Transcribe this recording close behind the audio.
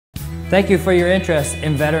Thank you for your interest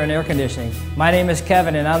in Veteran Air Conditioning. My name is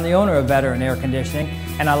Kevin and I'm the owner of Veteran Air Conditioning,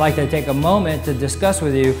 and I'd like to take a moment to discuss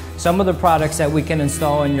with you some of the products that we can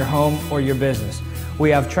install in your home or your business. We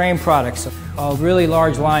have Train products, a really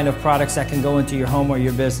large line of products that can go into your home or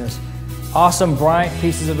your business. Awesome Bryant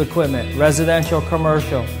pieces of equipment, residential,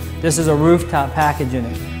 commercial. This is a rooftop package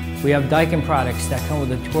unit. We have Daikin products that come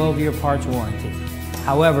with a 12-year parts warranty.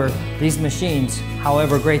 However, these machines,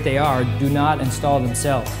 however great they are, do not install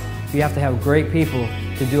themselves. You have to have great people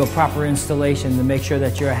to do a proper installation to make sure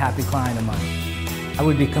that you're a happy client of mine. I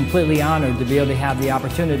would be completely honored to be able to have the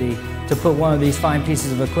opportunity to put one of these fine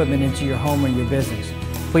pieces of equipment into your home or your business.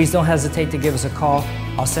 Please don't hesitate to give us a call.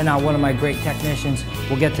 I'll send out one of my great technicians.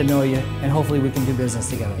 We'll get to know you, and hopefully we can do business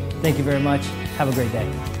together. Thank you very much. Have a great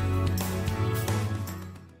day.